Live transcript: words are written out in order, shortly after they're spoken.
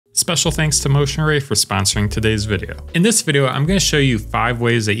Special thanks to Motion Array for sponsoring today's video. In this video, I'm going to show you 5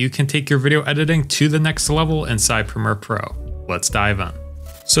 ways that you can take your video editing to the next level inside Premiere Pro. Let's dive in.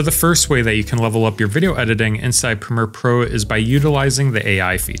 So the first way that you can level up your video editing inside Premiere Pro is by utilizing the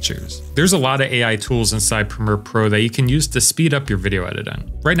AI features. There's a lot of AI tools inside Premiere Pro that you can use to speed up your video editing.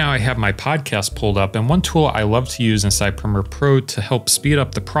 Right now I have my podcast pulled up, and one tool I love to use inside Premiere Pro to help speed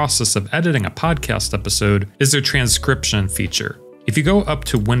up the process of editing a podcast episode is their transcription feature. If you go up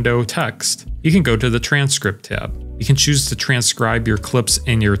to Window Text, you can go to the Transcript tab. You can choose to transcribe your clips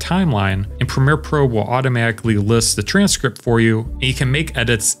in your timeline, and Premiere Pro will automatically list the transcript for you, and you can make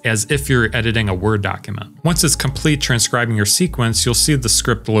edits as if you're editing a Word document. Once it's complete transcribing your sequence, you'll see the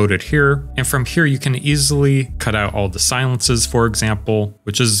script loaded here, and from here you can easily cut out all the silences, for example,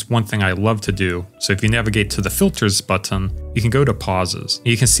 which is one thing I love to do. So if you navigate to the Filters button, you can go to Pauses.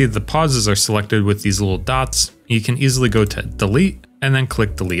 You can see the pauses are selected with these little dots. You can easily go to Delete, and then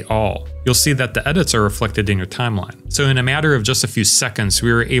click Delete All. You'll see that the edits are reflected in your timeline. So in a matter of just a few seconds,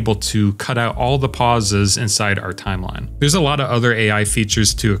 we were able to cut out all the pauses inside our timeline. There's a lot of other AI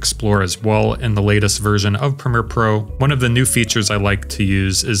features to explore as well in the latest version of Premiere Pro. One of the new features I like to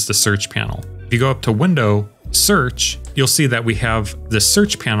use is the search panel. If you go up to Window, Search, you'll see that we have the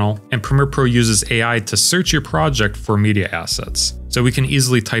search panel, and Premiere Pro uses AI to search your project for media assets. So we can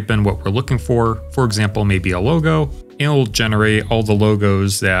easily type in what we're looking for example, maybe a logo, and it'll generate all the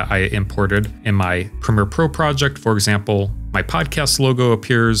logos that I imported in my Premiere Pro project. For example, my podcast logo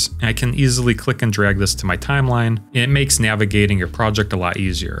appears, and I can easily click and drag this to my timeline, and it makes navigating your project a lot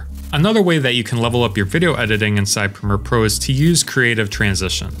easier. Another way that you can level up your video editing inside Premiere Pro is to use creative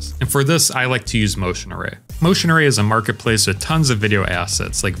transitions. And for this, I like to use Motion Array. Motion Array is a marketplace with tons of video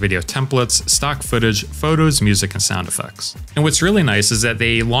assets like video templates, stock footage, photos, music, and sound effects. And what's really nice is that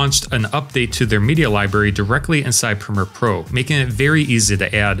they launched an update to their media library directly inside Premiere Pro, making it very easy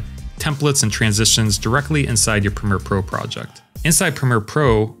to add templates and transitions directly inside your Premiere Pro project. Inside Premiere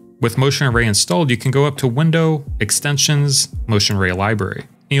Pro, with Motion Array installed, you can go up to Window, Extensions, Motion Array Library.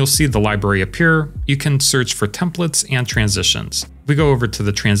 And you'll see the library appear. You can search for templates and transitions. If we go over to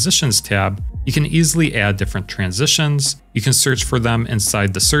the Transitions tab, you can easily add different transitions. You can search for them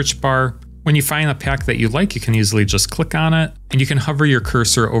inside the search bar. When you find a pack that you like, you can easily just click on it, and you can hover your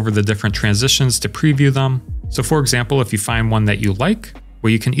cursor over the different transitions to preview them. So for example, if you find one that you like,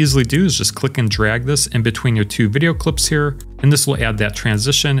 what you can easily do is just click and drag this in between your 2 video clips here, and this will add that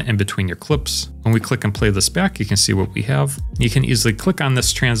transition in between your clips. When we click and play this back, you can see what we have. You can easily click on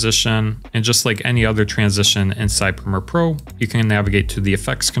this transition, and just like any other transition inside Premiere Pro, you can navigate to the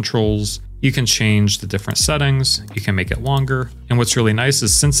effects controls. You can change the different settings, you can make it longer. And what's really nice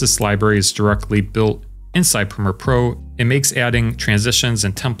is since this library is directly built inside Premiere Pro, it makes adding transitions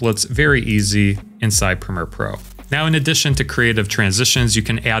and templates very easy inside Premiere Pro. Now, in addition to creative transitions, you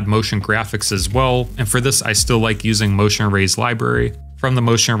can add motion graphics as well. And for this, I still like using Motion Array's library. From the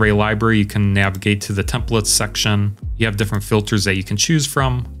Motion Array library, you can navigate to the templates section. You have different filters that you can choose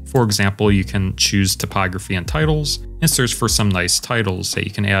from. For example, you can choose typography and titles and search for some nice titles that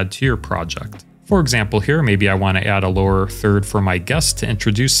you can add to your project. For example, here, maybe I want to add a lower third for my guest to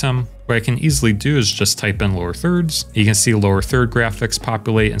introduce him. What I can easily do is just type in lower thirds. You can see lower third graphics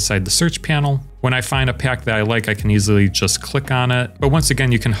populate inside the search panel. When I find a pack that I like, I can easily just click on it. But once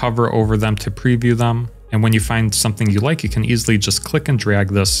again, you can hover over them to preview them. And when you find something you like, you can easily just click and drag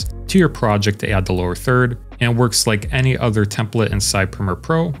this to your project to add the lower third. And it works like any other template inside Premiere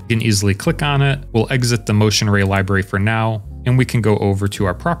Pro. You can easily click on it. We'll exit the Motion Array library for now, and we can go over to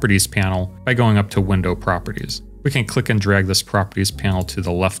our Properties panel by going up to Window Properties. We can click and drag this Properties panel to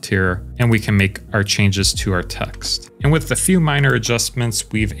the left here, and we can make our changes to our text. And with a few minor adjustments,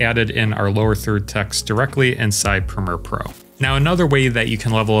 we've added in our lower third text directly inside Premiere Pro. Now, another way that you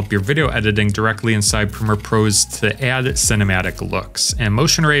can level up your video editing directly inside Premiere Pro is to add cinematic looks. And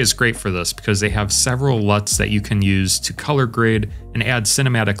Motion Array is great for this because they have several LUTs that you can use to color grade and add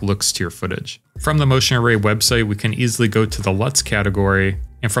cinematic looks to your footage. From the Motion Array website, we can easily go to the LUTs category,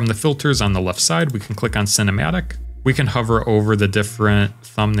 and from the filters on the left side, we can click on Cinematic. We can hover over the different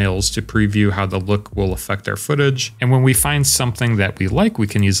thumbnails to preview how the look will affect our footage. And when we find something that we like, we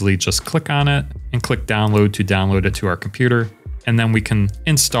can easily just click on it and click download to download it to our computer. And then we can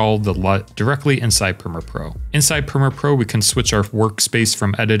install the LUT directly inside Premiere Pro. Inside Premiere Pro, we can switch our workspace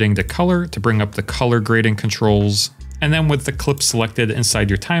from editing to color to bring up the color grading controls. And then with the clip selected inside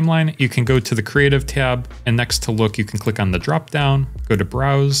your timeline, you can go to the Creative tab, and next to Look, you can click on the drop down, go to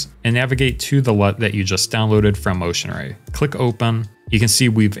Browse, and navigate to the LUT that you just downloaded from Motion Array. Click Open. You can see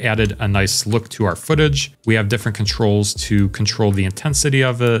we've added a nice look to our footage. We have different controls to control the intensity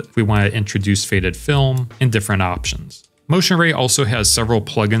of it. We want to introduce faded film and different options. Motion Ray also has several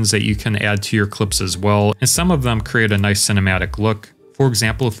plugins that you can add to your clips as well, and some of them create a nice cinematic look. For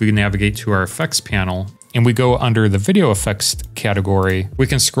example, if we navigate to our effects panel and we go under the video effects category, we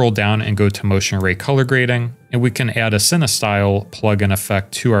can scroll down and go to Motion Ray color grading, and we can add a CineStyle plugin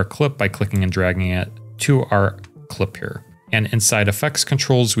effect to our clip by clicking and dragging it to our clip here. And inside effects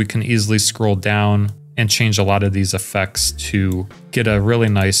controls, we can easily scroll down and change a lot of these effects to get a really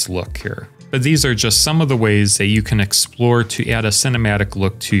nice look here. But these are just some of the ways that you can explore to add a cinematic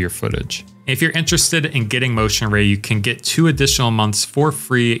look to your footage. If you're interested in getting Motion Ray, you can get 2 additional months for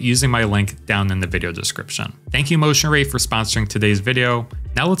free using my link down in the video description. Thank you, Motion Ray, for sponsoring today's video.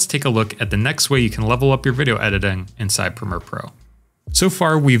 Now let's take a look at the next way you can level up your video editing inside Premiere Pro. So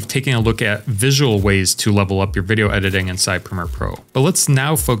far, we've taken a look at visual ways to level up your video editing inside Premiere Pro, but let's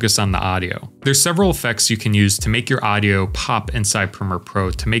now focus on the audio. There's several effects you can use to make your audio pop inside Premiere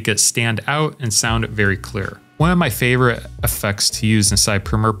Pro to make it stand out and sound very clear. One of my favorite effects to use inside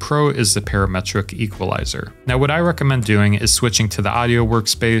Premiere Pro is the parametric equalizer. Now, what I recommend doing is switching to the audio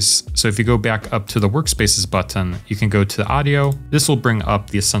workspace. So if you go back up to the workspaces button, you can go to the audio. This will bring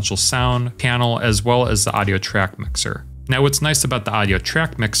up the essential sound panel as well as the audio track mixer. Now, what's nice about the audio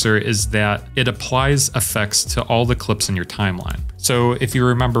track mixer is that it applies effects to all the clips in your timeline. So if you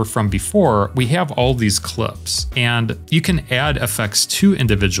remember from before, we have all these clips and you can add effects to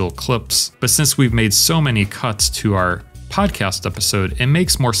individual clips. But since we've made so many cuts to our podcast episode, it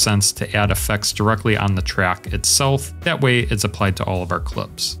makes more sense to add effects directly on the track itself. That way it's applied to all of our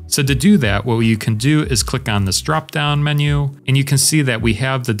clips. So to do that, what you can do is click on this drop-down menu and you can see that we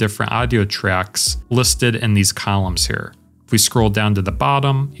have the different audio tracks listed in these columns here. If we scroll down to the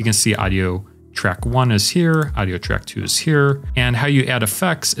bottom, you can see audio track 1 is here, audio track 2 is here. And how you add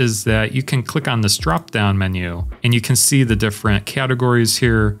effects is that you can click on this drop-down menu and you can see the different categories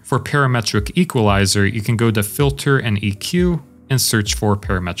here. For parametric equalizer, you can go to filter and EQ and search for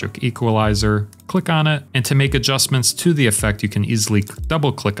parametric equalizer. Click on it, and to make adjustments to the effect, you can easily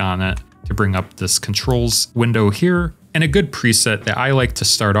double click on it to bring up this controls window here. And a good preset that I like to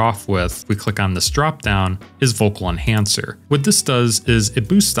start off with, if we click on this drop down, is Vocal Enhancer. What this does is it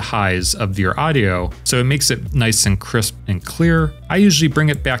boosts the highs of your audio, so it makes it nice and crisp and clear. I usually bring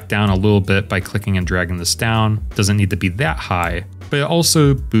it back down a little bit by clicking and dragging this down. It doesn't need to be that high, but it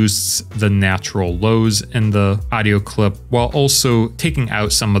also boosts the natural lows in the audio clip while also taking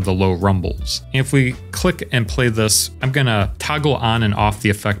out some of the low rumbles. And if we click and play this, I'm gonna toggle on and off the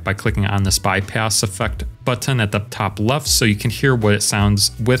effect by clicking on this bypass effect button at the top left so you can hear what it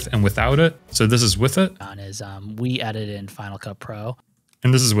sounds with and without it. So this is with it. We edited in Final Cut Pro.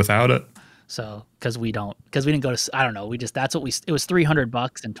 And this is without it. So because we didn't go to, I don't know, it was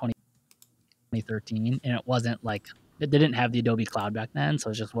 $300 in 2013 and it wasn't like, it didn't have the Adobe Cloud back then, so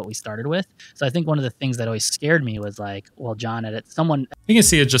it's just what we started with. So I think one of the things that always scared me was like, well, John edits someone. You can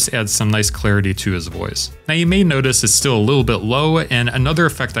see it just adds some nice clarity to his voice. Now you may notice it's still a little bit low, and another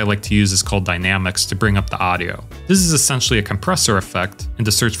effect I like to use is called Dynamics to bring up the audio. This is essentially a compressor effect, and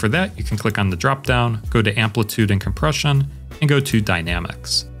to search for that, you can click on the drop down, go to Amplitude and Compression, and go to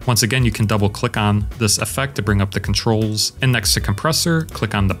Dynamics. Once again, you can double click on this effect to bring up the controls, and next to compressor,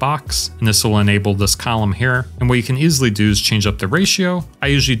 click on the box, and this will enable this column here. And what you can easily do is change up the ratio. I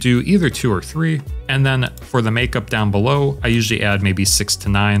usually do either 2 or 3. And then for the makeup down below, I usually add maybe 6 to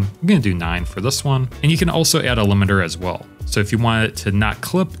 9. I'm gonna do 9 for this one. And you can also add a limiter as well. So if you want it to not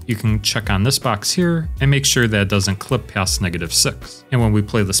clip, you can check on this box here and make sure that it doesn't clip past -6. And when we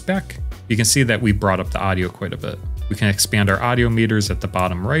play this back, you can see that we brought up the audio quite a bit. We can expand our audio meters at the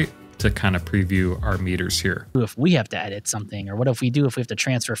bottom right to kind of preview our meters here. If we have to edit something, or what if we have to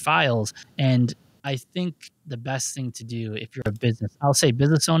transfer files? And I think the best thing to do if you're a business, I'll say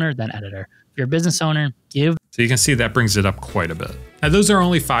business owner, then editor. If you're a business owner, So you can see that brings it up quite a bit. Now those are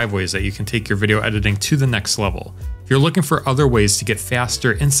only 5 ways that you can take your video editing to the next level. If you're looking for other ways to get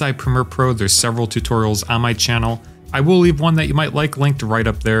faster inside Premiere Pro, there's several tutorials on my channel. I will leave one that you might like linked right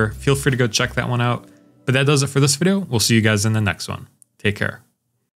up there. Feel free to go check that one out. But that does it for this video. We'll see you guys in the next one. Take care.